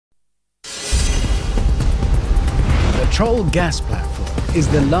Troll gas platform is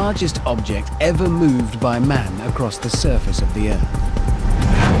the largest object ever moved by man across the surface of the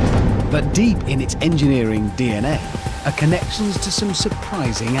Earth. But deep in its engineering DNA are connections to some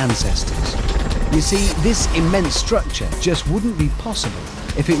surprising ancestors. You see, this immense structure just wouldn't be possible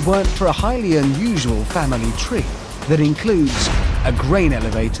if it weren't for a highly unusual family tree that includes a grain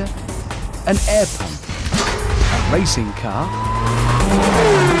elevator, an air pump, a racing car,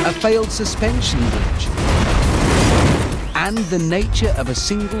 a failed suspension bridge, and the nature of a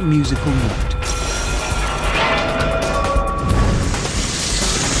single musical note.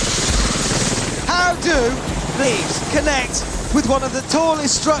 How do these connect with one of the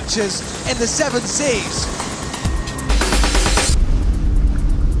tallest structures in the Seven Seas?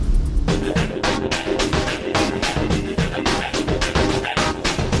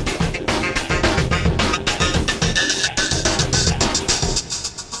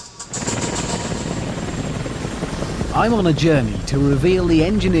 I'm on a journey to reveal the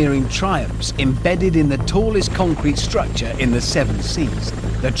engineering triumphs embedded in the tallest concrete structure in the Seven Seas,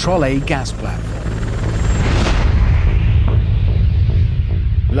 the Troll gas platform.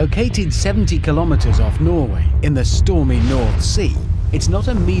 Located 70 kilometers off Norway in the stormy North Sea, it's not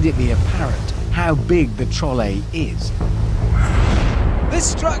immediately apparent how big the Troll is. This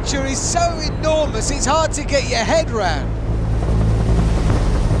structure is so enormous it's hard to get your head round.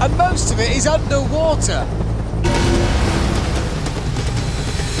 And most of it is underwater.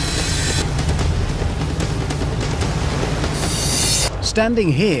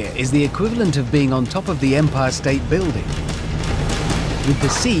 Standing here is the equivalent of being on top of the Empire State Building, with the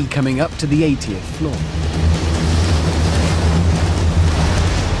sea coming up to the 80th floor.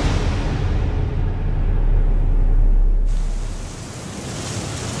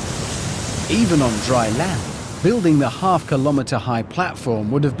 Even on dry land, building the half-kilometre high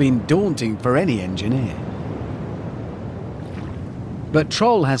platform would have been daunting for any engineer. But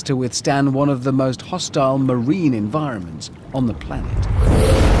Troll has to withstand one of the most hostile marine environments on the planet.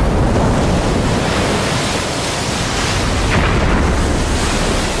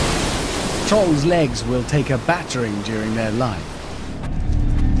 Troll's legs will take a battering during their life.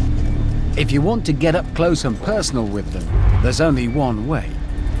 If you want to get up close and personal with them, there's only one way.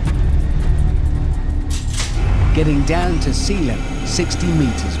 Getting down to sea level 60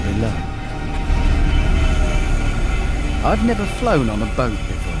 meters below. I've never flown on a boat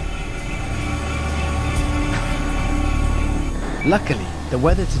before. Luckily, the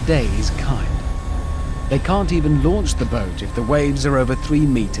weather today is kind. They can't even launch the boat if the waves are over 3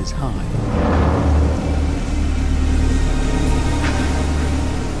 meters high.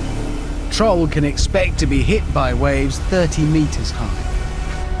 Troll can expect to be hit by waves 30 meters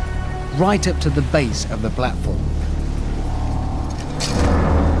high, right up to the base of the platform.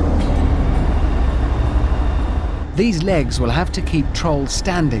 These legs will have to keep Troll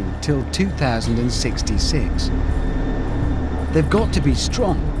standing till 2066. They've got to be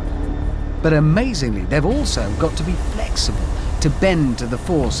strong, but amazingly, they've also got to be flexible to bend to the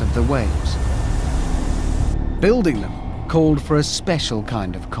force of the waves. Building them called for a special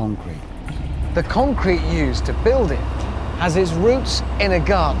kind of concrete. The concrete used to build it has its roots in a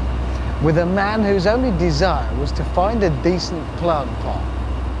garden with a man whose only desire was to find a decent plant pot.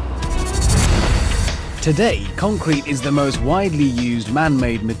 Today, concrete is the most widely used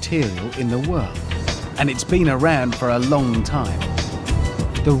man-made material in the world, and it's been around for a long time.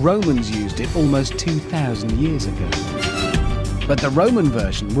 The Romans used it almost 2,000 years ago. But the Roman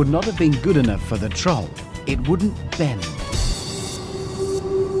version would not have been good enough for the Troll. It wouldn't bend.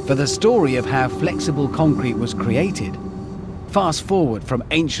 For the story of how flexible concrete was created, fast forward from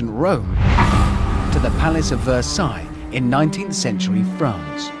ancient Rome to the Palace of Versailles in 19th century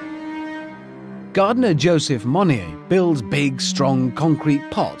France. Gardener Joseph Monnier builds big, strong concrete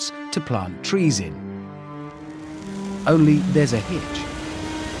pots to plant trees in. Only there's a hitch.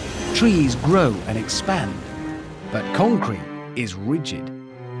 Trees grow and expand, but concrete is rigid.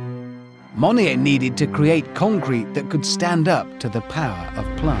 Monnier needed to create concrete that could stand up to the power of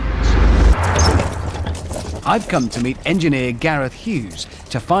plants. I've come to meet engineer Gareth Hughes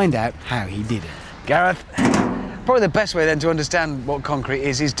to find out how he did it. Gareth, probably the best way then to understand what concrete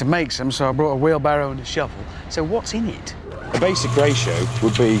is to make some, so I brought a wheelbarrow and a shovel. So what's in it? The basic ratio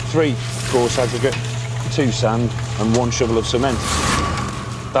would be 3 coarse aggregate, 2 sand and 1 shovel of cement.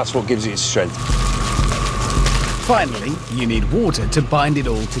 That's what gives it its strength. Finally, you need water to bind it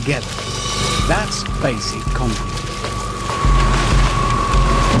all together. That's basic concrete.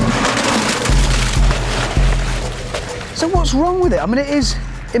 So what's wrong with it? I mean, it is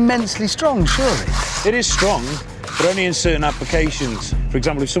immensely strong, surely. It is strong, but only in certain applications. For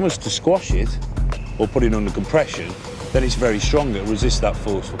example, if someone's to squash it or put it under compression, then it's very strong. It'll resist that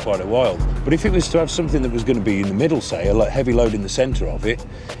force for quite a while. But if it was to have something that was going to be in the middle, say, a heavy load in the centre of it,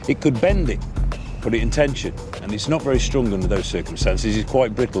 it could bend it, put it in tension. And it's not very strong under those circumstances. It's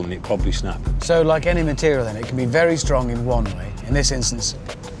quite brittle and it probably snap. So like any material then, it can be very strong in one way. In this instance,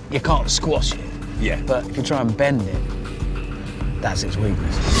 you can't squash it. Yeah. But if you try and bend it, that's its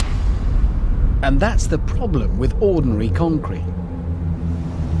weakness. And that's the problem with ordinary concrete.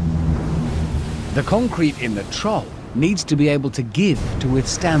 The concrete in the troll needs to be able to give to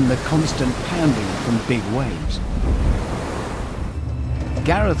withstand the constant pounding from big waves.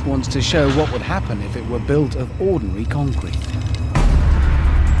 Gareth wants to show what would happen if it were built of ordinary concrete.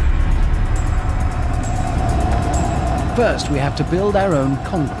 First, we have to build our own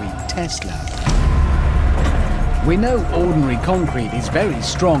concrete test lab. We know ordinary concrete is very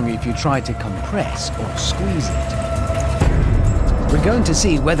strong if you try to compress or squeeze it. We're going to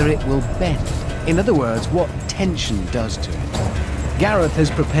see whether it will bend. In other words, what tension does to it. Gareth has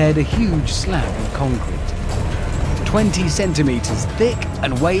prepared a huge slab of concrete, 20 centimetres thick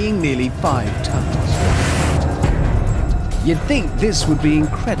and weighing nearly 5 tons. You'd think this would be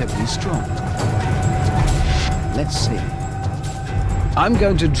incredibly strong. Let's see. I'm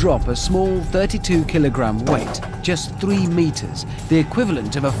going to drop a small 32 kilogram weight, just 3 metres, the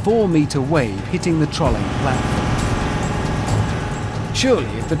equivalent of a 4-metre wave hitting the trolling platform. Surely,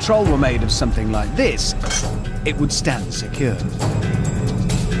 if the troll were made of something like this, it would stand secure.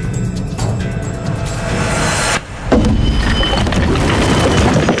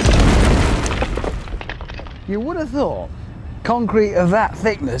 You would have thought concrete of that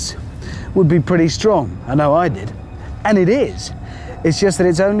thickness would be pretty strong. I know I did. And it is. It's just that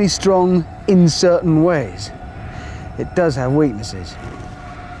it's only strong in certain ways. It does have weaknesses.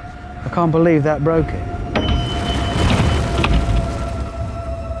 I can't believe that broke it.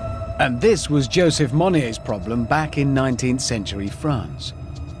 And this was Joseph Monnier's problem back in 19th century France.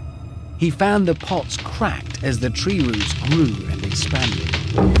 He found the pots cracked as the tree roots grew and expanded.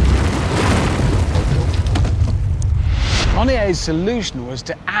 Monnier's solution was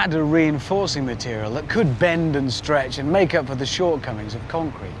to add a reinforcing material that could bend and stretch and make up for the shortcomings of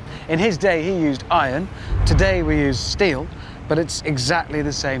concrete. In his day, he used iron. Today, we use steel, but it's exactly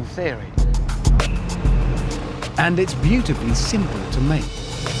the same theory. And it's beautifully simple to make.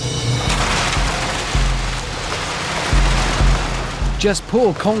 Just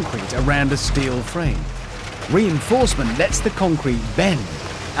pour concrete around a steel frame. Reinforcement lets the concrete bend,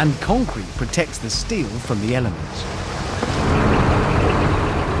 and concrete protects the steel from the elements.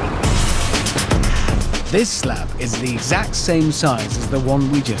 This slab is the exact same size as the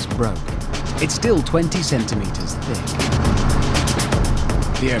one we just broke. It's still 20 centimetres thick.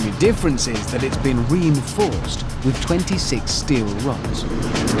 The only difference is that it's been reinforced with 26 steel rods.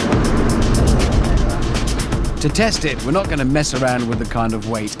 To test it, we're not going to mess around with the kind of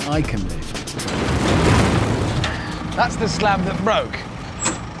weight I can lift. That's the slab that broke.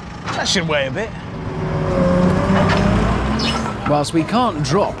 That should weigh a bit. Whilst we can't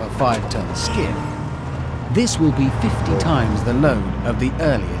drop a 5-ton skip, this will be 50 times the load of the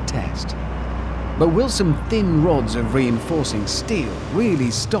earlier test. But will some thin rods of reinforcing steel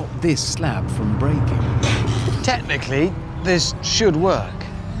really stop this slab from breaking? Technically, this should work.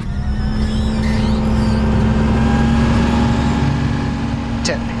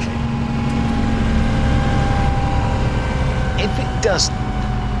 Technically. If it doesn't,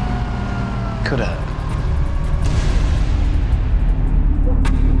 could hurt.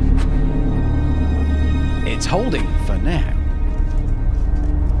 It's holding for now.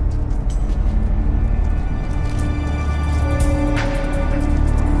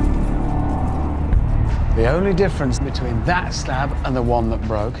 The only difference between that slab and the one that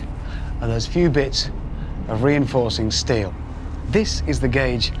broke are those few bits of reinforcing steel. This is the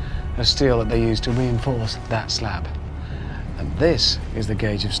gauge of steel that they used to reinforce that slab. And this is the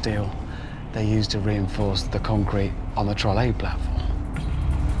gauge of steel they used to reinforce the concrete on the Troll A platform.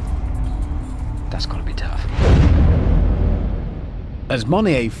 That's got to be tough. As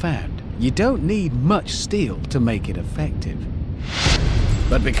Monnier found, you don't need much steel to make it effective.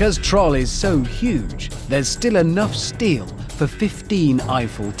 But because Troll is so huge, there's still enough steel for 15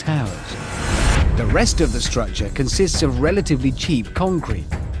 Eiffel Towers. The rest of the structure consists of relatively cheap concrete,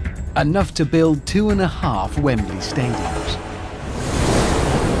 enough to build 2.5 Wembley stadiums.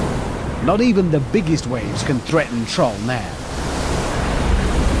 Not even the biggest waves can threaten Troll now.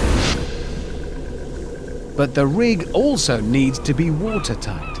 But the rig also needs to be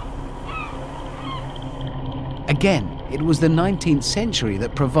watertight. Again, it was the 19th century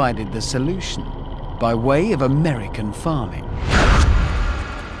that provided the solution, by way of American farming.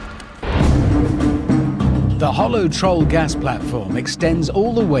 The hollow Troll gas platform extends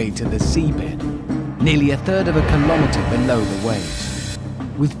all the way to the seabed, nearly 1/3 of a kilometre below the waves.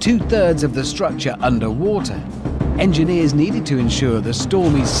 With 2/3 of the structure underwater, engineers needed to ensure the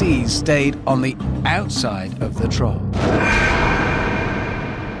stormy seas stayed on the outside of the Troll.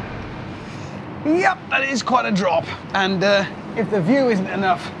 Yep, that is quite a drop. And if the view isn't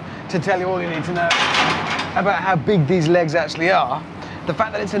enough to tell you all you need to know about how big these legs actually are, the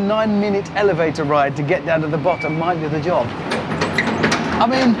fact that it's a 9-minute elevator ride to get down to the bottom might do the job. I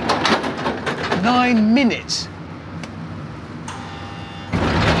mean, 9 minutes.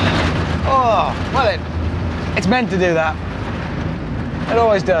 Oh, well, it's meant to do that. It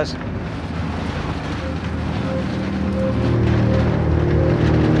always does.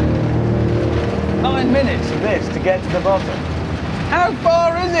 Nine minutes of this to get to the bottom. How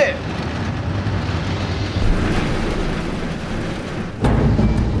far is it?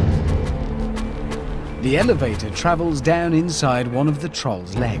 The elevator travels down inside one of the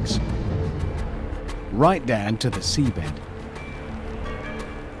Troll's legs, right down to the seabed.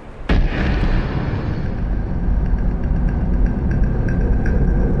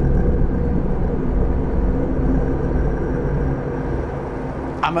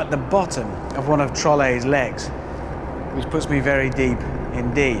 I'm at the bottom of one of Trolley's legs, which puts me very deep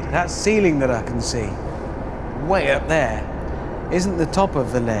indeed. That ceiling that I can see, way up there, isn't the top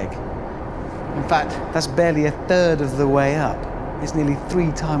of the leg. In fact, that's barely 1/3 of the way up. It's nearly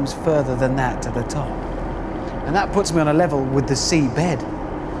 3 times further than that to the top. And that puts me on a level with the seabed.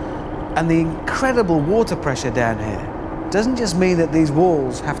 And the incredible water pressure down here doesn't just mean that these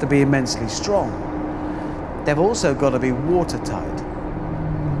walls have to be immensely strong. They've also got to be watertight.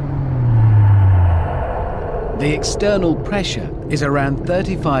 The external pressure is around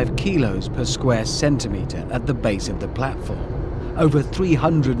 35 kilos per square centimetre at the base of the platform, over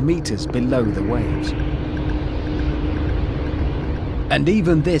 300 metres below the waves. And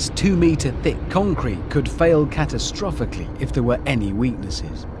even this 2-metre thick concrete could fail catastrophically if there were any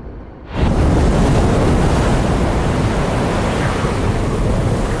weaknesses.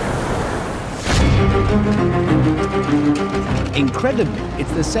 Incredibly,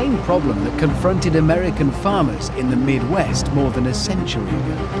 it's the same problem that confronted American farmers in the Midwest more than a century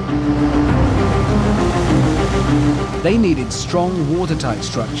ago. They needed strong, watertight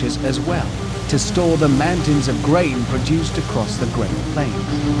structures as well to store the mountains of grain produced across the Great Plains.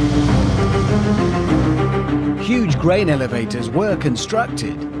 Huge grain elevators were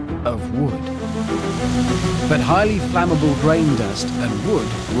constructed of wood. But highly flammable grain dust and wood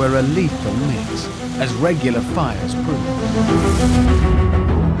were a lethal mix, as regular fires proved.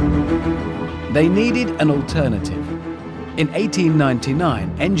 They needed an alternative. In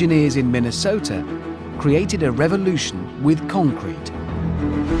 1899, engineers in Minnesota created a revolution with concrete.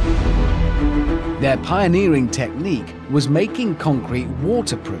 Their pioneering technique was making concrete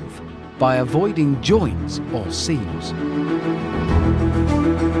waterproof by avoiding joins or seams.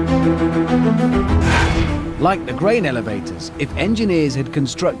 Like the grain elevators, if engineers had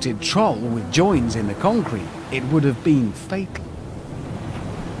constructed Troll with joins in the concrete, it would have been fatal.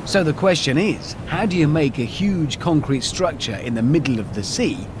 So the question is, how do you make a huge concrete structure in the middle of the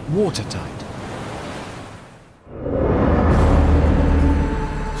sea watertight?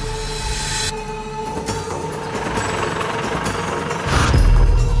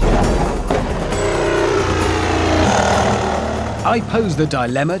 I posed the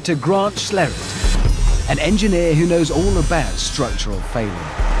dilemma to Grant Schlereth, an engineer who knows all about structural failure.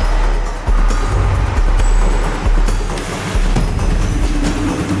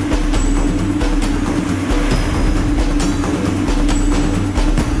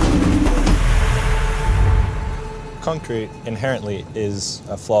 Concrete inherently is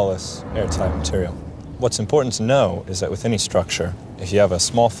a flawless, airtight material. What's important to know is that with any structure, if you have a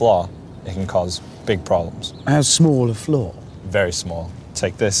small flaw, it can cause big problems. How small a flaw? Very small.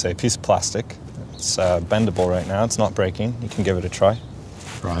 Take this, a piece of plastic. It's bendable right now, it's not breaking. You can give it a try.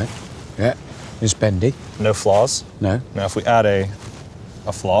 Right, yeah, it's bendy. No flaws. No. Now if we add a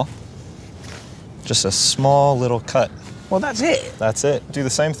flaw, just a small little cut. Well, that's it. That's it. Do the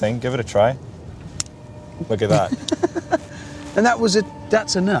same thing, give it a try. Look at that. And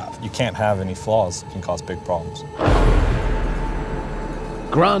that's enough. You can't have any flaws, it can cause big problems.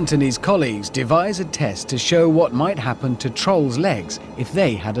 Grant and his colleagues devise a test to show what might happen to Troll's legs if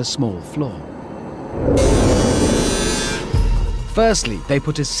they had a small flaw. Firstly, they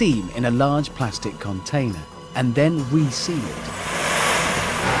put a seam in a large plastic container and then reseal it.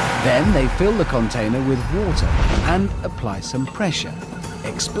 Then they fill the container with water and apply some pressure,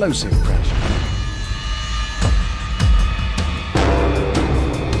 explosive pressure.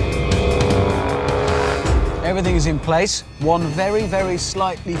 everything is in place. One very, very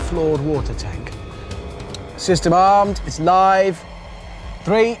slightly flawed water tank. System armed, it's live.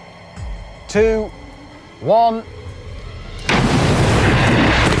 3, 2, 1.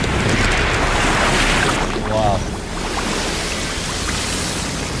 Wow.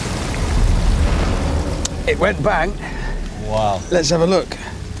 It went bang. Wow. Let's have a look.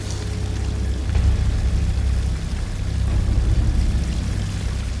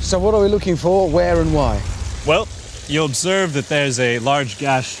 So what are we looking for, where and why? Well, you'll observe that there's a large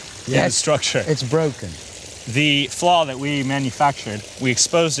gash in the structure. It's broken. The flaw that we manufactured, we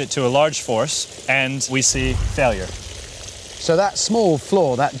exposed it to a large force and we see failure. So that small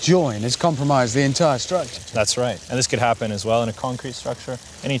flaw, that join, has compromised the entire structure. That's right. And this could happen as well in a concrete structure,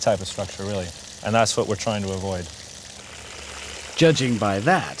 any type of structure really. And that's what we're trying to avoid. Judging by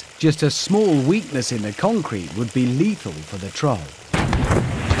that, just a small weakness in the concrete would be lethal for the troll.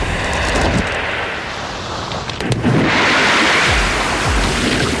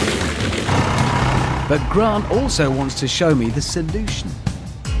 But Grant also wants to show me the solution.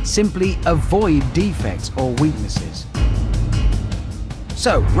 Simply avoid defects or weaknesses.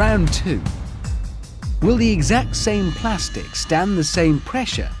 So, round 2. Will the exact same plastic stand the same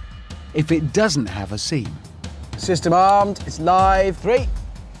pressure if it doesn't have a seam? System armed, it's live. 3,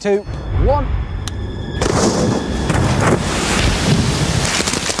 2, 1.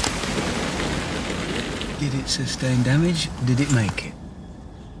 Did it sustain damage? Did it make it?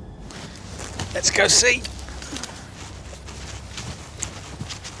 Let's go see.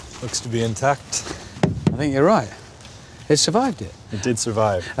 Looks to be intact. I think you're right. It survived it. It did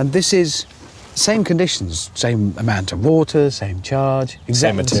survive. And this is same conditions, same amount of water, same charge,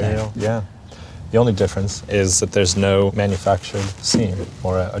 exactly Same material, yeah. The only difference is that there's no manufactured seam,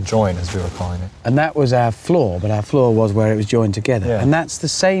 or a join as we were calling it. And that was our flaw, but our flaw was where it was joined together. Yeah. And that's the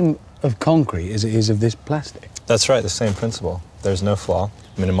same of concrete as it is of this plastic. That's right, the same principle. There's no flaw,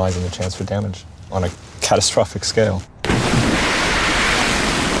 minimizing the chance for damage on a catastrophic scale.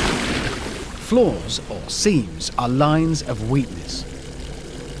 Flaws or seams are lines of weakness.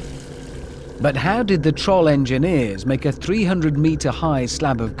 But how did the Troll engineers make a 300-metre high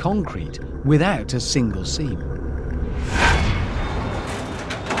slab of concrete without a single seam?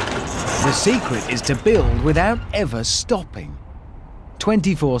 The secret is to build without ever stopping.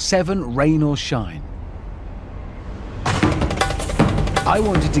 24/7, rain or shine. I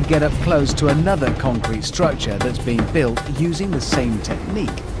wanted to get up close to another concrete structure that's being built using the same technique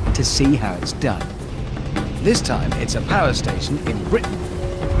to see how it's done. This time it's a power station in Britain.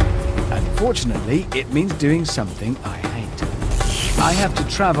 Unfortunately, it means doing something I hate. I have to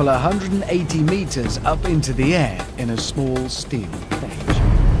travel 180 meters up into the air in a small steel cage.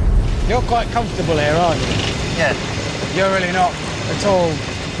 You're quite comfortable here, aren't you? Yeah, You're really not at all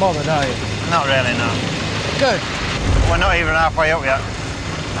bothered, are you? not really, no. Good, We're not even halfway up yet.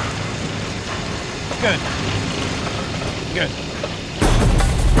 good, good.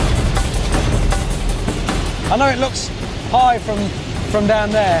 I know it looks high from down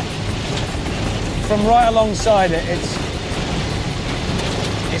there. From right alongside it, it's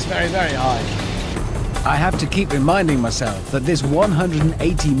very, very high. I have to keep reminding myself that this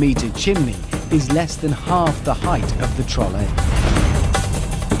 180-meter chimney is less than half the height of the trolley.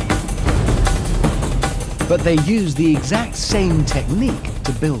 But they use the exact same technique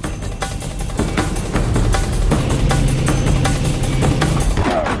to build it.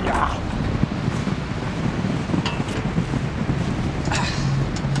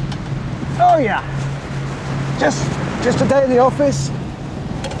 Oh yeah, just a day in the office,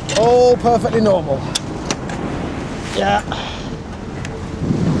 all perfectly normal. Yeah.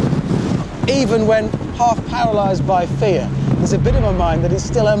 Even when half paralysed by fear, there's a bit of my mind that is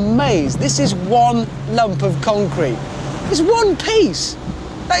still amazed. This is one lump of concrete. It's one piece.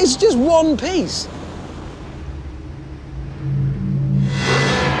 That is just one piece.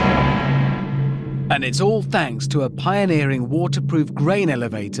 And it's all thanks to a pioneering waterproof grain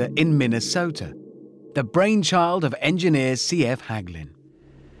elevator in Minnesota, the brainchild of engineer C.F. Haglin.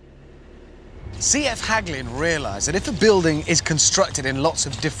 C.F. Haglin realised that if a building is constructed in lots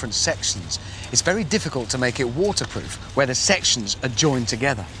of different sections, it's very difficult to make it waterproof where the sections are joined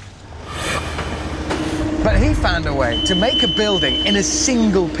together. But he found a way to make a building in a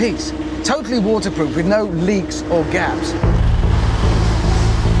single piece, totally waterproof with no leaks or gaps.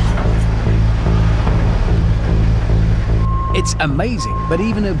 It's amazing, but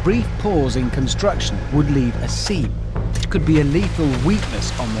even a brief pause in construction would leave a seam, which could be a lethal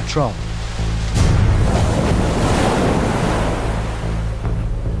weakness on the troll.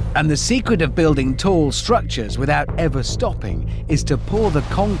 And the secret of building tall structures without ever stopping is to pour the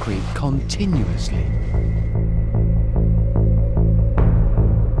concrete continuously.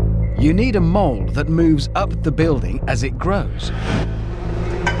 You need a mold that moves up the building as it grows.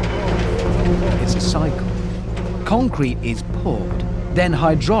 It's a cycle. Concrete is poured, then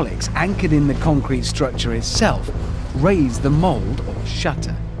hydraulics anchored in the concrete structure itself raise the mold or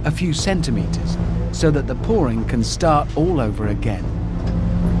shutter a few centimeters so that the pouring can start all over again.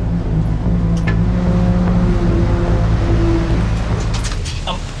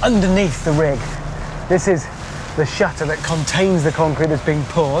 Underneath the rig, this is the shutter that contains the concrete that's being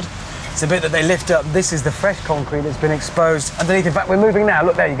poured. It's the bit that they lift up. This is the fresh concrete that's been exposed underneath. In fact, we're moving now.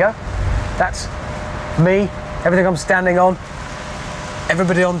 Look, there you go. That's me, everything I'm standing on,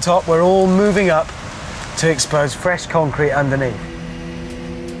 everybody on top. We're all moving up to expose fresh concrete underneath.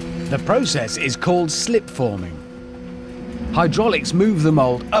 The process is called slip forming. Hydraulics move the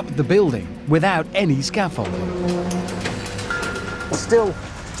mold up the building without any scaffolding. It's still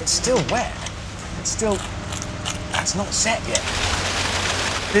wet. That's not set yet.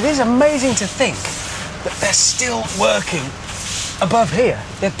 It is amazing to think that they're still working above here.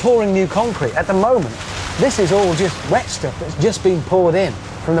 They're pouring new concrete. At the moment, this is all just wet stuff that's just been poured in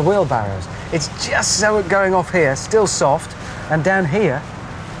from the wheelbarrows. It's just so going off here, still soft, and down here,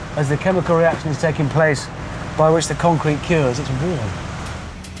 as the chemical reaction is taking place by which the concrete cures, it's warm.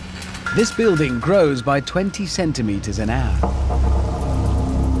 This building grows by 20 centimeters an hour.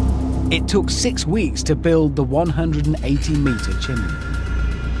 It took 6 weeks to build the 180-meter chimney.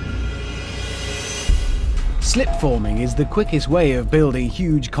 Slip forming is the quickest way of building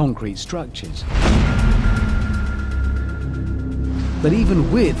huge concrete structures. But even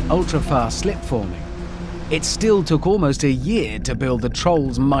with ultra-fast slip forming, it still took almost a year to build the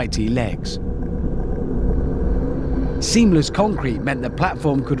Troll's mighty legs. Seamless concrete meant the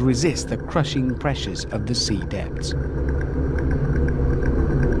platform could resist the crushing pressures of the sea depths.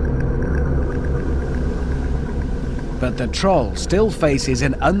 But the Troll still faces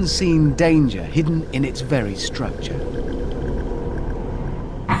an unseen danger hidden in its very structure.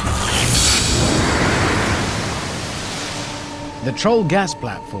 The Troll gas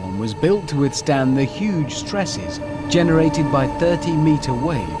platform was built to withstand the huge stresses generated by 30-meter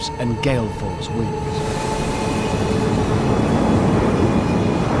waves and gale force winds.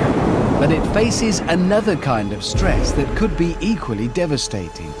 But it faces another kind of stress that could be equally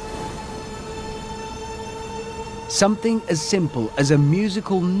devastating. Something as simple as a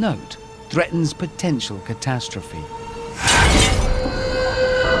musical note threatens potential catastrophe.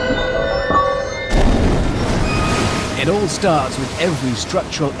 It all starts with every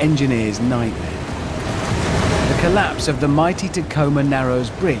structural engineer's nightmare: the collapse of the mighty Tacoma Narrows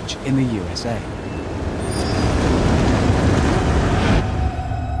Bridge in the USA.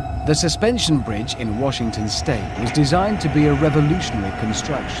 The suspension bridge in Washington State was designed to be a revolutionary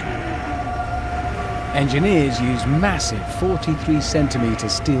construction. Engineers used massive 43-centimeter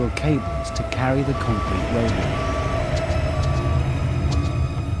steel cables to carry the concrete railing.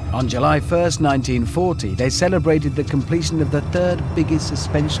 On July 1st, 1940, they celebrated the completion of the third biggest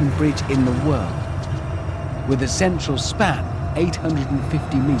suspension bridge in the world, with a central span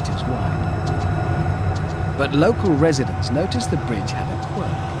 850 meters wide. But local residents noticed the bridge had a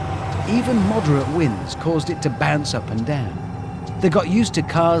quirk. Even moderate winds caused it to bounce up and down. They got used to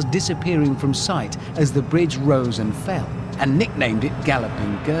cars disappearing from sight as the bridge rose and fell, and nicknamed it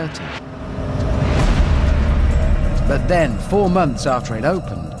Galloping Gertie. But then, 4 months after it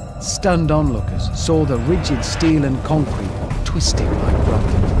opened, stunned onlookers saw the rigid steel and concrete twisting like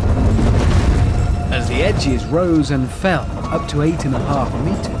rocket. As the edges rose and fell up to 8.5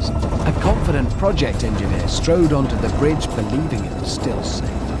 meters, a confident project engineer strode onto the bridge believing it was still safe.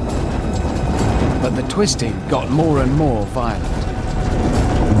 But the twisting got more and more violent.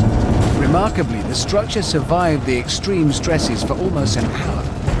 Remarkably, the structure survived the extreme stresses for almost an hour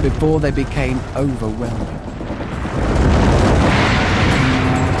before they became overwhelming.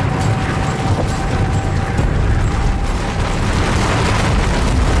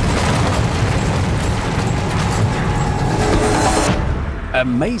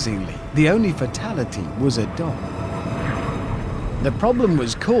 Amazingly, the only fatality was a dog. The problem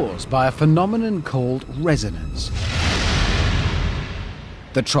was caused by a phenomenon called resonance.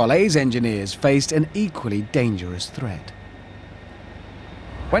 The Trolley's engineers faced an equally dangerous threat.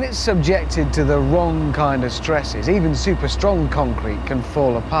 When it's subjected to the wrong kind of stresses, even super strong concrete can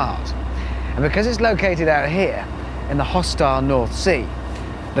fall apart. And because it's located out here in the hostile North Sea,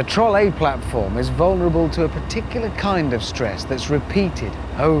 the Trolley platform is vulnerable to a particular kind of stress that's repeated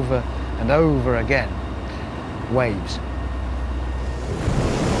over and over again: waves.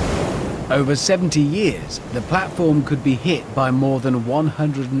 Over 70 years, the platform could be hit by more than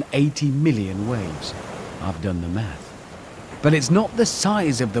 180 million waves. I've done the math. But it's not the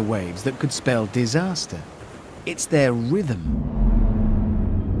size of the waves that could spell disaster. It's their rhythm.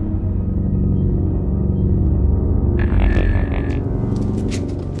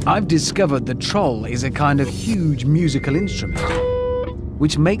 I've discovered the troll is a kind of huge musical instrument,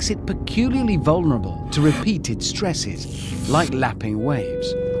 which makes it peculiarly vulnerable to repeated stresses, like lapping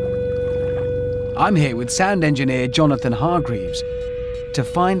waves. I'm here with sound engineer Jonathan Hargreaves to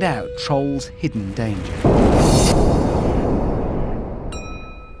find out troll's hidden danger.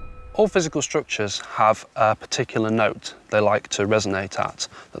 All physical structures have a particular note they like to resonate at,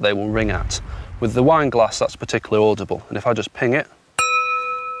 that they will ring at. With the wine glass, that's particularly audible, and if I just ping it,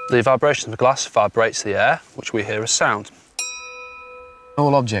 the vibration of the glass vibrates the air, which we hear as sound.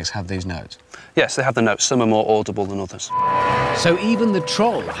 All objects have these notes? Yes, they have the notes. Some are more audible than others. So even the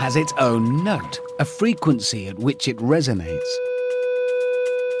troll has its own note, a frequency at which it resonates.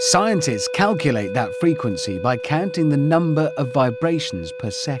 Scientists calculate that frequency by counting the number of vibrations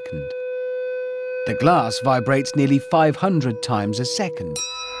per second. The glass vibrates nearly 500 times a second,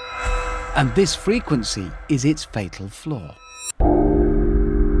 and this frequency is its fatal flaw.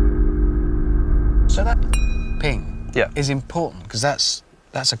 So that ping Yeah. is important because that's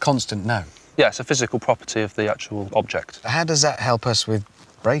a constant note. Yeah, it's a physical property of the actual object. How does that help us with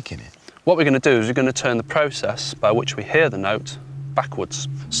breaking it? What we're going to do is we're going to turn the process by which we hear the note backwards.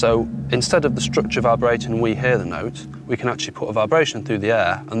 So instead of the structure vibrating and we hear the note, we can actually put a vibration through the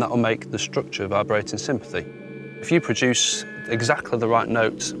air, and that will make the structure vibrate in sympathy. If you produce exactly the right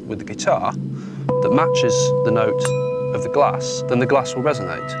note with the guitar that matches the note of the glass, then the glass will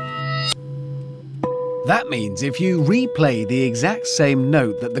resonate. That means if you replay the exact same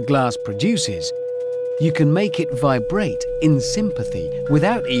note that the glass produces, you can make it vibrate in sympathy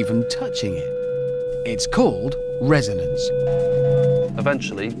without even touching it. It's called resonance.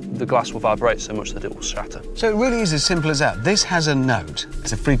 Eventually, the glass will vibrate so much that it will shatter. So it really is as simple as that. This has a note.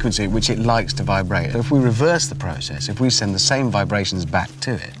 It's a frequency at which it likes to vibrate. So if we reverse the process, if we send the same vibrations back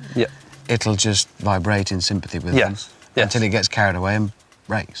to it, Yeah. it'll just vibrate in sympathy with them until it gets carried away and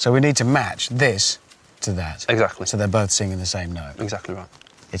breaks. So we need to match this to that. Exactly. So they're both singing the same note. Exactly right.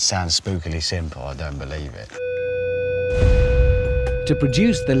 It sounds spookily simple, I don't believe it. To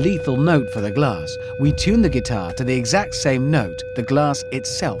produce the lethal note for the glass, we tune the guitar to the exact same note the glass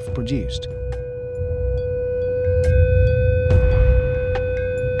itself produced.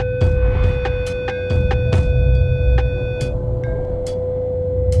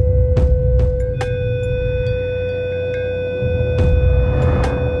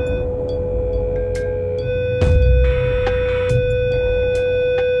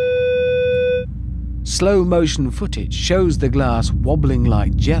 Slow motion footage shows the glass wobbling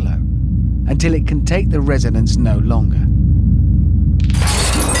like jello until it can take the resonance no longer.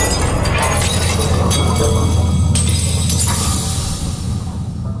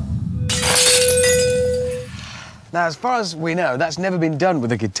 Now, as far as we know, that's never been done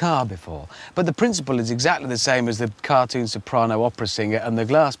with a guitar before. But the principle is exactly the same as the cartoon soprano opera singer and the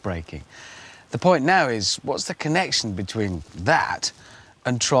glass breaking. The point now is, what's the connection between that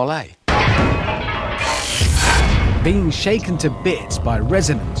and Troll A? Being shaken to bits by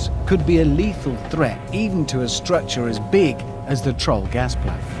resonance could be a lethal threat even to a structure as big as the Troll gas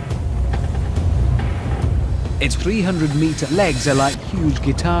platform. Its 300-meter legs are like huge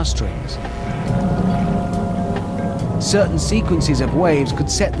guitar strings. Certain sequences of waves could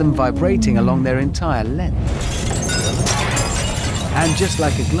set them vibrating along their entire length. And just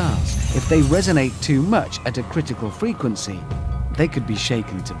like a glass, if they resonate too much at a critical frequency, they could be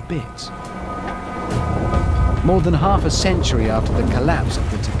shaken to bits. More than half a century after the collapse of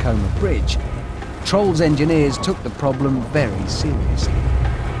the Tacoma Bridge, Troll's engineers took the problem very seriously.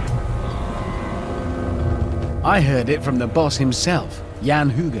 I heard it from the boss himself,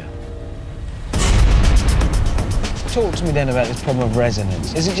 Jan Huger. Talk to me then about this problem of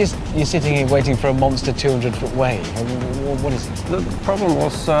resonance. Is it just you're sitting here waiting for a monster 200-foot wave? I mean, what is it? The problem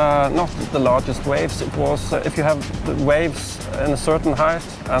was not the largest waves. It was if you have the waves in a certain height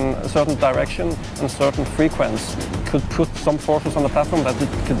and a certain direction and a certain frequency, it could put some forces on the platform that it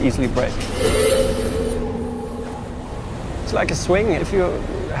could easily break. It's like a swing. If you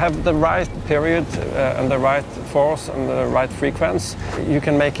have the right period and the right force and the right frequency, you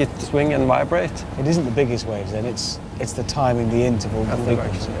can make it swing and vibrate. It isn't the biggest waves then, it's the timing, the interval, the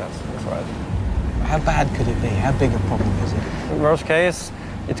frequency. Yes, that's right. How bad could it be? How big a problem is it? In worst case,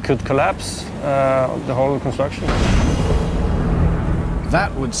 it could collapse the whole construction.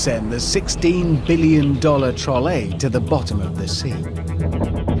 That would send the $16 billion Troll A to the bottom of the sea.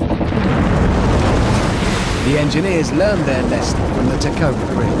 The engineers learned their lesson from the Tacoma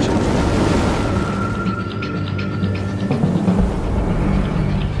Bridge.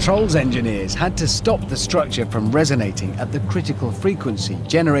 Troll's engineers had to stop the structure from resonating at the critical frequency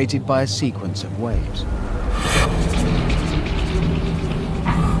generated by a sequence of waves.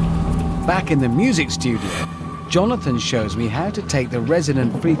 Back in the music studio, Jonathan shows me how to take the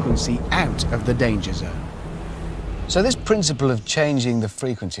resonant frequency out of the danger zone. So this principle of changing the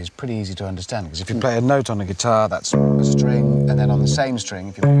frequency is pretty easy to understand, because if you play a note on a guitar, that's a string, and then on the same string,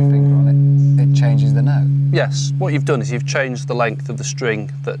 if you put your finger on it, it changes the note. Yes, what you've done is you've changed the length of the string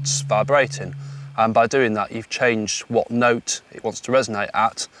that's vibrating, and by doing that you've changed what note it wants to resonate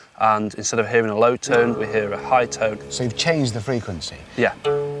at, and instead of hearing a low tone, we hear a high tone. So you've changed the frequency. Yeah.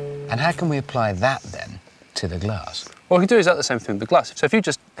 And how can we apply that then to the glass? What we can do is exactly the same thing with the glass. So if you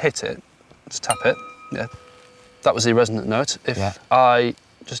just hit it, just tap it, yeah, that was the resonant note. If I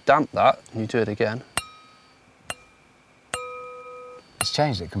just damp that and you do it again, it's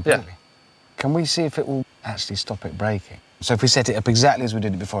changed it completely. Yeah. Can we see if it will actually stop it breaking? So if we set it up exactly as we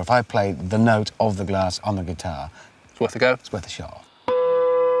did it before, if I play the note of the glass on the guitar, it's worth a go. It's worth a shot.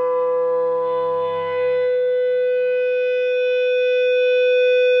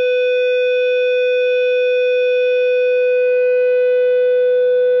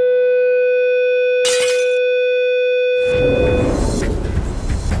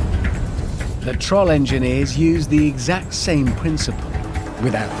 The Troll engineers used the exact same principle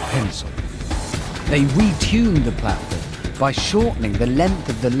without the pencil. They retuned the platform by shortening the length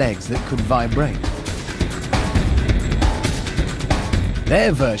of the legs that could vibrate.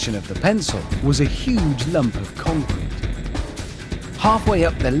 Their version of the pencil was a huge lump of concrete. Halfway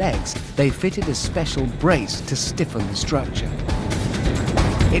up the legs, they fitted a special brace to stiffen the structure.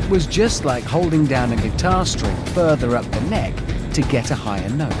 It was just like holding down a guitar string further up the neck to get a higher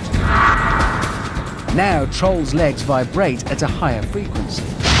note. Now Troll's legs vibrate at a higher frequency.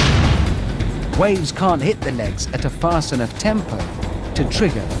 Waves can't hit the legs at a fast enough tempo to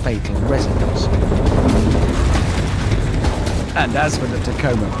trigger fatal resonance. And as for the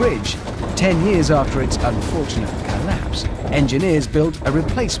Tacoma Bridge, 10 years after its unfortunate collapse, engineers built a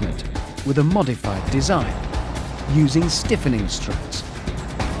replacement with a modified design, using stiffening struts.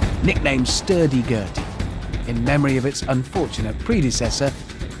 Nicknamed Sturdy Gertie, in memory of its unfortunate predecessor,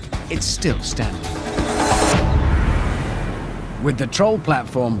 it's still standing. With the Troll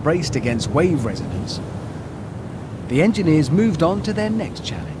platform braced against wave resonance, the engineers moved on to their next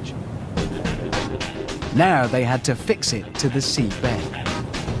challenge. Now they had to fix it to the seabed.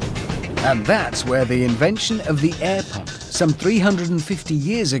 And that's where the invention of the air pump, some 350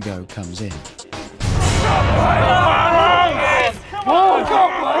 years ago, comes in.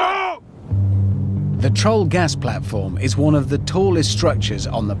 The Troll gas platform is one of the tallest structures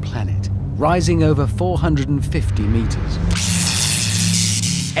on the planet, rising over 450 meters.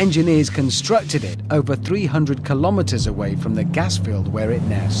 Engineers constructed it over 300 kilometers away from the gas field where it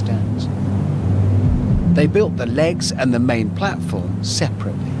now stands. They built the legs and the main platform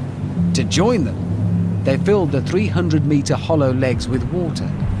separately. To join them, they filled the 300-meter hollow legs with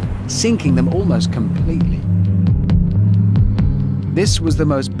water, sinking them almost completely. This was the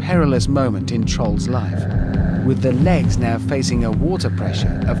most perilous moment in Troll's life, with the legs now facing a water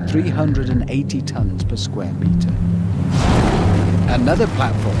pressure of 380 tons per square meter. Another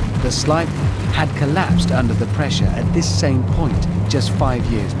platform, the Sleipner, had collapsed under the pressure at this same point just 5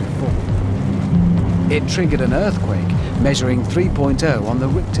 years before. It triggered an earthquake measuring 3.0 on the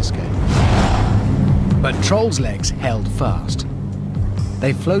Richter scale. But Troll's legs held fast.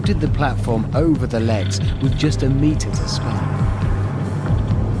 They floated the platform over the legs with just a meter to spare.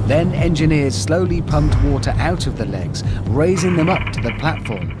 Then engineers slowly pumped water out of the legs, raising them up to the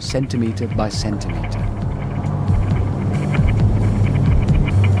platform centimeter by centimeter.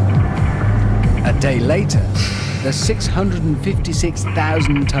 A day later, the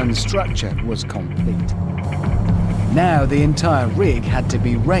 656,000-ton structure was complete. Now the entire rig had to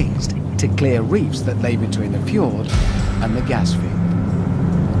be raised to clear reefs that lay between the fjord and the gas field.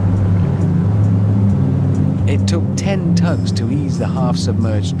 It took 10 tugs to ease the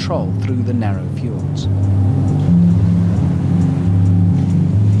half-submerged Troll through the narrow fjords.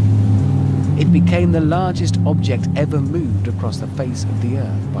 It became the largest object ever moved across the face of the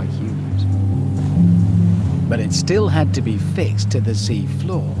Earth by humans. But it still had to be fixed to the sea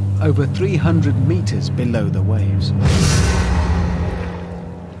floor, over 300 meters below the waves.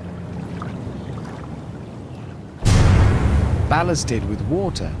 Ballasted with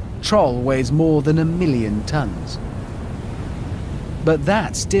water, Troll weighs more than 1 million tons. But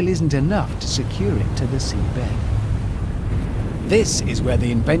that still isn't enough to secure it to the seabed. This is where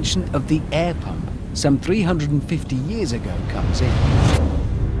the invention of the air pump, some 350 years ago, comes in.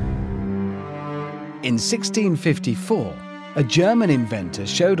 In 1654, a German inventor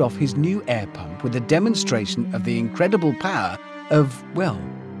showed off his new air pump with a demonstration of the incredible power of, well,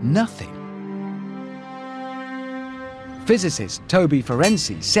 nothing. Physicist Toby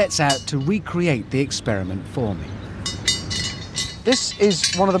Ferenczi sets out to recreate the experiment for me. This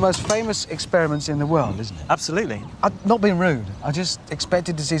is one of the most famous experiments in the world, isn't it? Absolutely. I'm not being rude. I just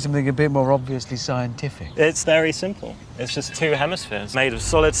expected to see something a bit more obviously scientific. It's very simple. It's just two hemispheres made of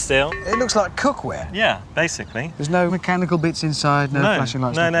solid steel. It looks like cookware. Yeah, basically. There's no mechanical bits inside, no flashing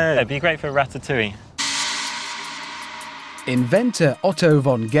lights. No. It'd be great for ratatouille. Inventor Otto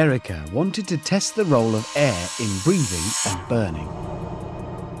von Guericke wanted to test the role of air in breathing and burning.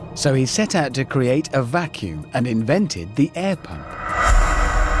 So he set out to create a vacuum and invented the air pump.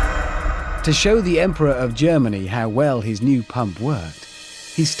 To show the Emperor of Germany how well his new pump worked,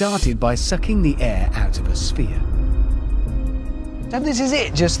 he started by sucking the air out of a sphere. So this is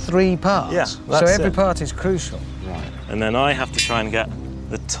it, just 3 parts? Yeah, So that's every it. part is crucial? Right. And then I have to try and get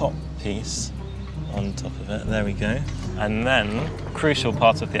the top piece on top of it. There we go. And then, crucial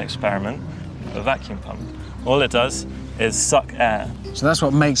part of the experiment, the vacuum pump. All it does is suck air. So that's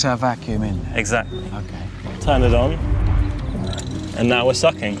what makes our vacuum in there? Exactly. Okay. Turn it on, and now we're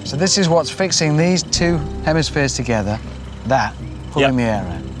sucking. So this is what's fixing these 2 hemispheres together, that, pulling the air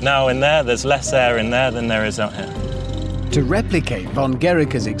out. Now in there's less air in there than there is out here. To replicate von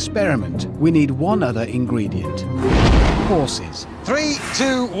Guericke's experiment, we need one other ingredient: horses. 3,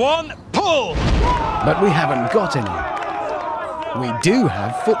 2, 1, pull! But we haven't got any. We do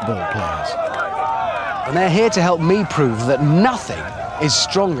have football players. And they're here to help me prove that nothing is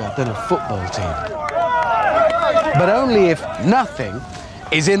stronger than a football team. But only if nothing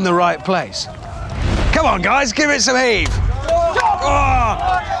is in the right place. Come on, guys, give it some heave. Oh!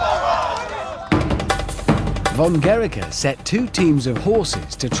 Von Guericke set 2 teams of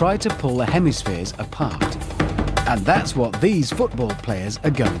horses to try to pull the hemispheres apart. And that's what these football players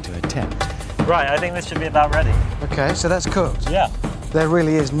are going to attempt. Right, I think this should be about ready. OK, so that's cooked. Yeah. There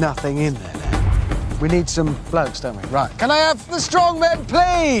really is nothing in there now. We need some blokes, don't we? Right. Can I have the strong men,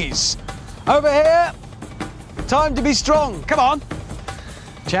 please? Over here. Time to be strong. Come on,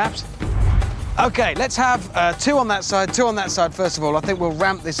 chaps. OK, let's have 2 on that side, 2 on that side, first of all. I think we'll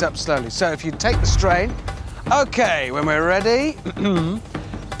ramp this up slowly. So if you take the strain. OK, when we're ready,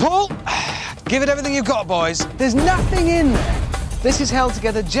 pull. Give it everything you've got, boys. There's nothing in there. This is held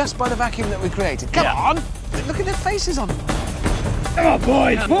together just by the vacuum that we created. Come on. Look at their faces on them. Come on,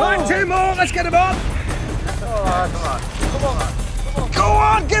 boys. 1, 2 more. Let's get them on. Come on. Go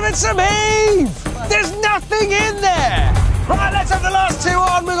on, give it some heave. There's nothing in there. Right, let's have the last 2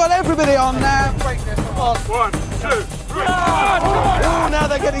 on. We've got everybody on now. Come on. 1, 2, 3. Oh, now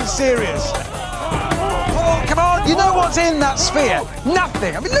they're getting serious. Oh, come on. You know what's in that sphere?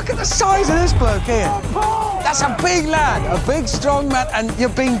 Nothing. I mean, look at the size of this bloke here. That's a big lad, a big, strong man, and you're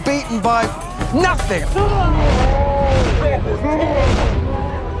being beaten by nothing.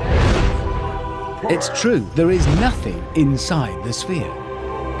 It's true, there is nothing inside the sphere.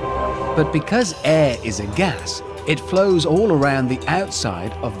 But because air is a gas, it flows all around the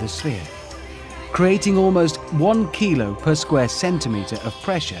outside of the sphere, creating almost 1 kilo per square centimetre of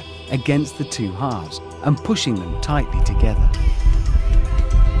pressure against the 2 halves and pushing them tightly together.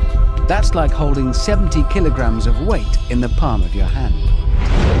 That's like holding 70 kilograms of weight in the palm of your hand.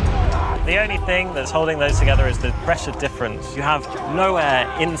 The only thing that's holding those together is the pressure difference. You have no air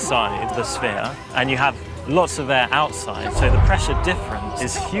inside the sphere, and you have lots of air outside, so the pressure difference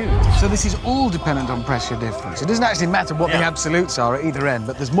is huge. So this is all dependent on pressure difference. It doesn't actually matter what the absolutes are at either end,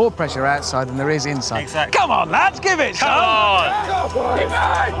 but there's more pressure outside than there is inside. Exactly. Come on, lads, give it some. Come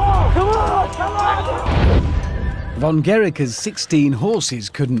on! Von Guericke's 16 horses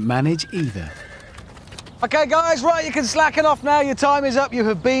couldn't manage either. OK, guys, right, you can slacken off now. Your time is up. You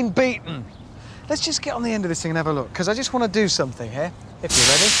have been beaten. Let's just get on the end of this thing and have a look, because I just want to do something here, if you're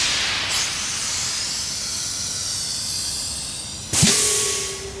ready.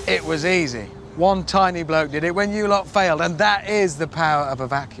 It was easy. One tiny bloke did it when you lot failed, and that is the power of a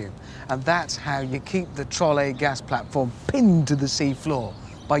vacuum. And that's how you keep the trolley gas platform pinned to the sea floor,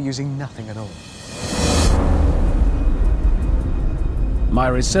 by using nothing at all. My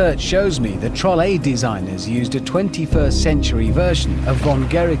research shows me the trolley designers used a 21st century version of von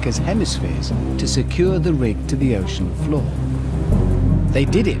Guericke's hemispheres to secure the rig to the ocean floor. They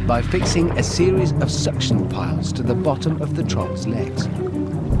did it by fixing a series of suction piles to the bottom of the troll's legs.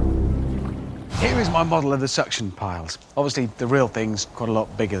 Here is my model of the suction piles. Obviously, the real thing's quite a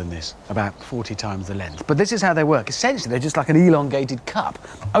lot bigger than this, about 40 times the length. But this is how they work. Essentially, they're just like an elongated cup,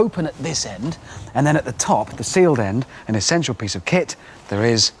 open at this end, and then at the top, the sealed end, an essential piece of kit, there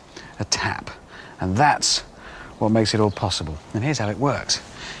is a tap. And that's what makes it all possible. And here's how it works.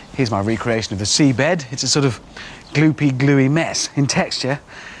 Here's my recreation of the seabed. It's a sort of gloopy, gluey mess in texture,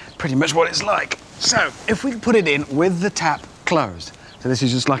 pretty much what it's like. So, if we put it in with the tap closed, so this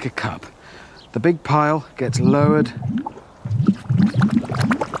is just like a cup, the big pile gets lowered,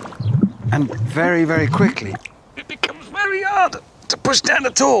 and very, very quickly, it becomes very hard to push down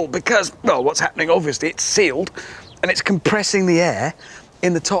at all because, well, what's happening, obviously, it's sealed, and it's compressing the air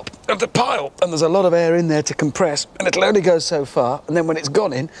in the top of the pile, and there's a lot of air in there to compress, and it'll only go so far, and then when it's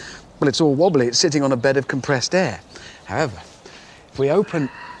gone in, well, it's all wobbly, it's sitting on a bed of compressed air. However, if we open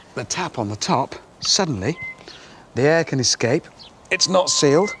the tap on the top, suddenly the air can escape, it's not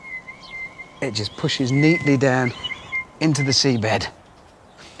sealed, it just pushes neatly down into the seabed.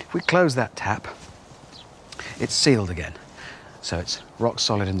 If we close that tap, it's sealed again, so it's rock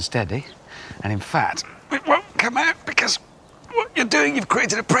solid and steady, and in fact, it won't come out because what you're doing, you've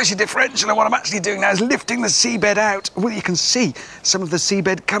created a pressure differential, and what I'm actually doing now is lifting the seabed out. Well, you can see some of the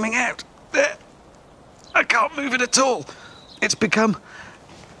seabed coming out. There. I can't move it at all. It's become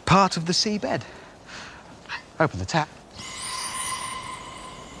part of the seabed. Open the tap.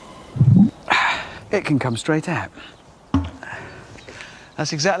 It can come straight out.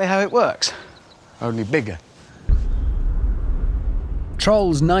 That's exactly how it works, only bigger.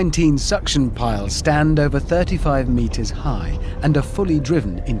 Troll's 19 suction piles stand over 35 metres high and are fully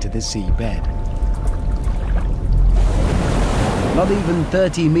driven into the seabed. Not even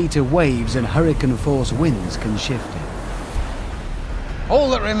 30-metre waves and hurricane-force winds can shift it. All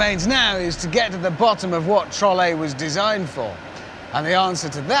that remains now is to get to the bottom of what Troll A was designed for. And the answer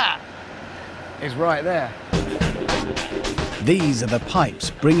to that is right there. These are the pipes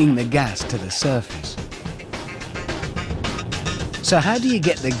bringing the gas to the surface. So how do you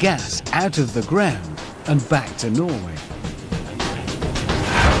get the gas out of the ground and back to Norway?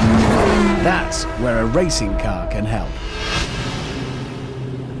 That's where a racing car can help.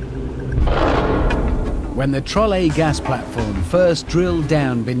 When the Troll A gas platform first drilled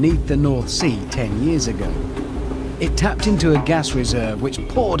down beneath the North Sea 10 years ago, it tapped into a gas reserve which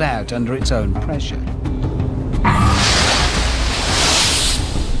poured out under its own pressure.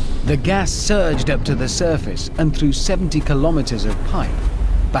 The gas surged up to the surface and through 70 kilometres of pipe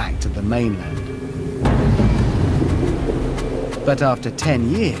back to the mainland. But after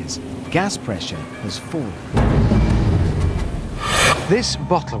 10 years, gas pressure has fallen. This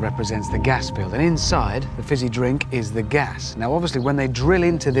bottle represents the gas field, and inside, the fizzy drink is the gas. Now, obviously, when they drill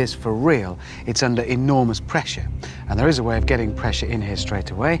into this for real, it's under enormous pressure. And there is a way of getting pressure in here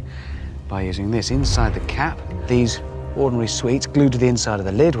straight away by using this. Inside the cap, these ordinary sweets glued to the inside of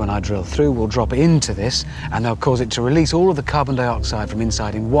the lid, when I drill through, will drop into this, and they'll cause it to release all of the carbon dioxide from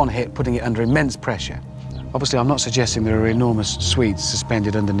inside in one hit, putting it under immense pressure. Obviously, I'm not suggesting there are enormous sweets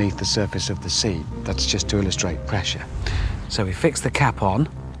suspended underneath the surface of the sea. That's just to illustrate pressure. So we fix the cap on.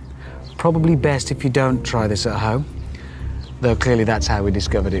 Probably best if you don't try this at home, though clearly that's how we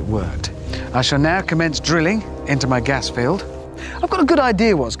discovered it worked. I shall now commence drilling into my gas field. I've got a good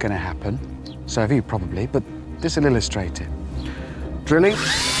idea what's going to happen, so have you probably, but this will illustrate it. Drilling.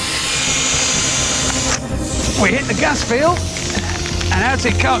 We hit the gas field, and out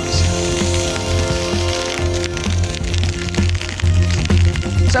it comes.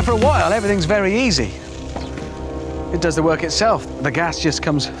 So for a while, everything's very easy. It does the work itself. The gas just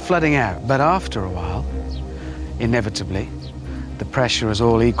comes flooding out. But after a while, inevitably, the pressure is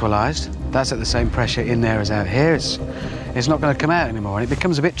all equalised. That's at the same pressure in there as out here. It's not going to come out anymore, and it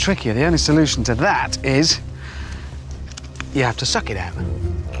becomes a bit trickier. The only solution to that is you have to suck it out,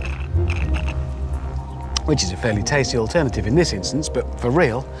 which is a fairly tasty alternative in this instance, but for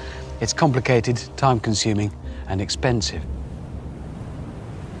real, it's complicated, time-consuming, and expensive.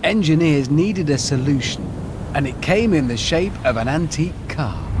 Engineers needed a solution, and it came in the shape of an antique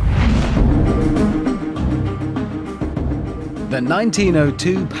car. The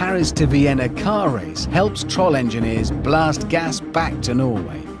 1902 Paris to Vienna car race helps Troll engineers blast gas back to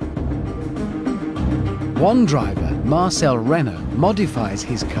Norway. One driver, Marcel Renault, modifies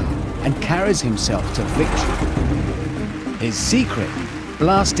his car and carries himself to victory. His secret,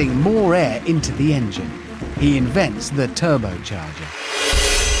 blasting more air into the engine. He invents the turbocharger.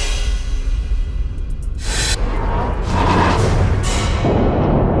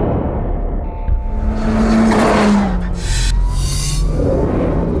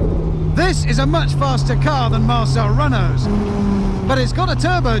 This is a much faster car than Marcel Renault's, but it's got a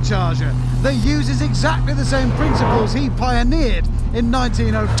turbocharger that uses exactly the same principles he pioneered in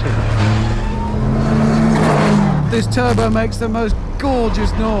 1902. This turbo makes the most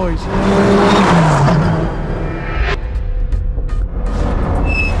gorgeous noise.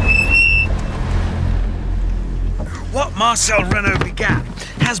 Marcel Renault began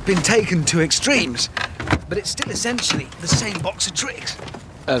has been taken to extremes, but it's still essentially the same box of tricks.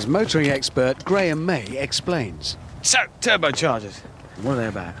 As motoring expert Graham May explains. So, turbochargers, what are they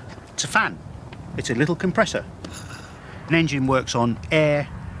about? It's a fan. It's a little compressor. An engine works on air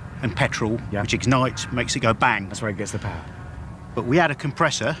and petrol, which ignites, makes it go bang. That's where it gets the power. But we add a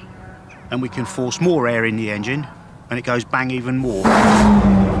compressor, and we can force more air in the engine, and it goes bang even more.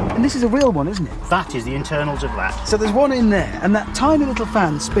 And this is a real one, isn't it? That is the internals of that. So there's one in there, and that tiny little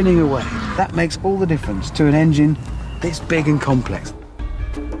fan spinning away, that makes all the difference to an engine this big and complex.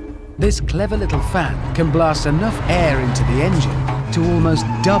 This clever little fan can blast enough air into the engine to almost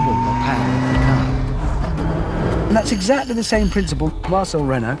double the power of the car. And that's exactly the same principle Marcel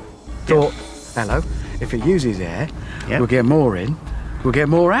Renault thought, hello, if it uses air, we'll get more in, we'll get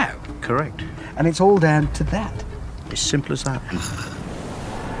more out. Correct. And it's all down to that. As simple as that.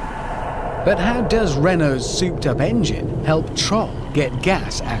 But how does Renault's souped-up engine help Troll get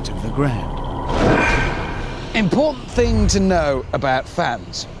gas out of the ground? Important thing to know about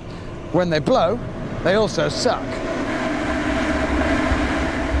fans. When they blow, they also suck.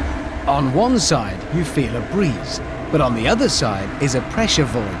 On one side, you feel a breeze, but on the other side is a pressure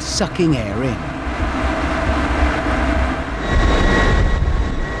void sucking air in.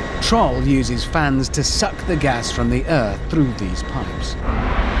 Troll uses fans to suck the gas from the earth through these pipes.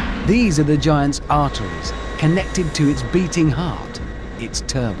 These are the giant's arteries, connected to its beating heart, its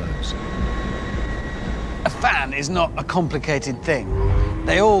turbos. A fan is not a complicated thing.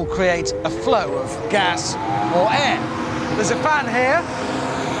 They all create a flow of gas or air. There's a fan here,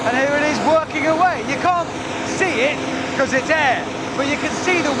 and here it is working away. You can't see it because it's air, but you can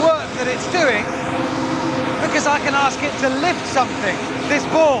see the work that it's doing because I can ask it to lift something, this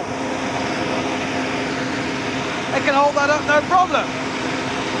ball. It can hold that up, no problem.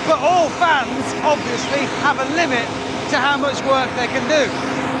 But all fans, obviously, have a limit to how much work they can do.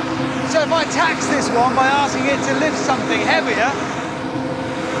 So if I tax this one by asking it to lift something heavier,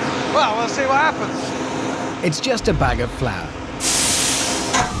 well, we'll see what happens. It's just a bag of flour.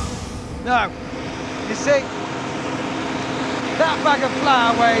 No, you see, that bag of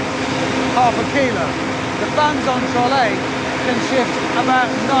flour weighed half a kilo. The fans on Troll can shift about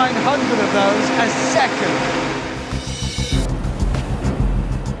 900 of those a second.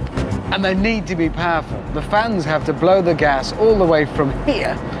 And they need to be powerful. The fans have to blow the gas all the way from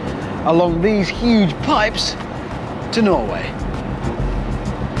here, along these huge pipes, to Norway.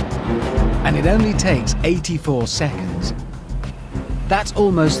 And it only takes 84 seconds. That's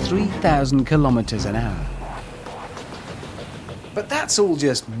almost 3,000 kilometers an hour. But that's all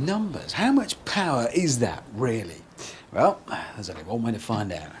just numbers. How much power is that, really? Well, there's only one way to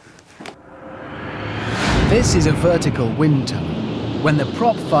find out. This is a vertical wind tunnel. When the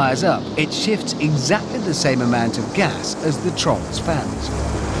prop fires up, it shifts exactly the same amount of gas as the Troll's fans.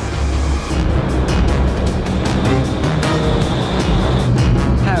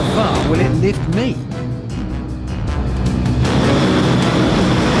 How far will it lift me?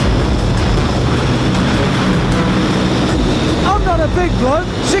 I'm not a big bloke,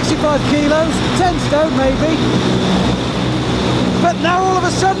 65 kilos, 10 stone maybe. But now all of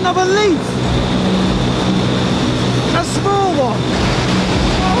a sudden I'm a leaf. A small one.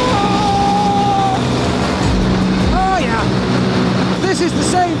 Oh yeah. This is the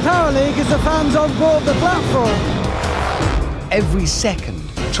same power league as the fans on board the platform. Every second,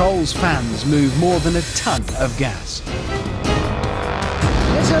 Troll's fans move more than a ton of gas.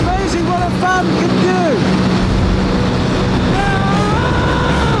 It's amazing what a fan can do.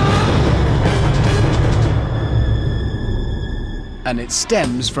 And it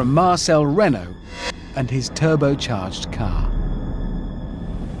stems from Marcel Renault and his turbocharged car.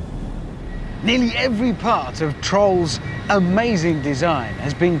 Nearly every part of Troll's amazing design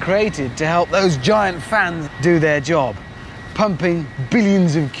has been created to help those giant fans do their job, pumping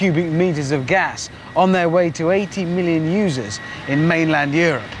billions of cubic meters of gas on their way to 80 million users in mainland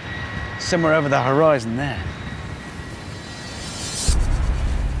Europe, somewhere over the horizon there.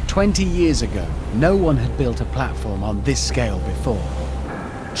 20 years ago, no one had built a platform on this scale before.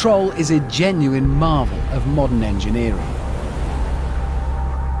 Troll is a genuine marvel of modern engineering.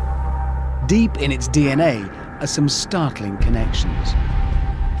 Deep in its DNA are some startling connections.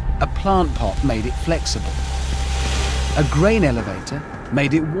 A plant pot made it flexible. A grain elevator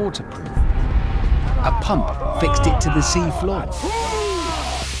made it waterproof. A pump fixed it to the sea floor.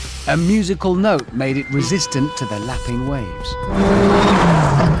 A musical note made it resistant to the lapping waves.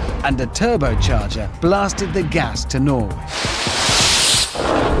 And a turbocharger blasted the gas to Norway.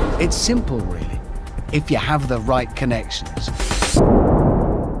 It's simple, really, if you have the right connections.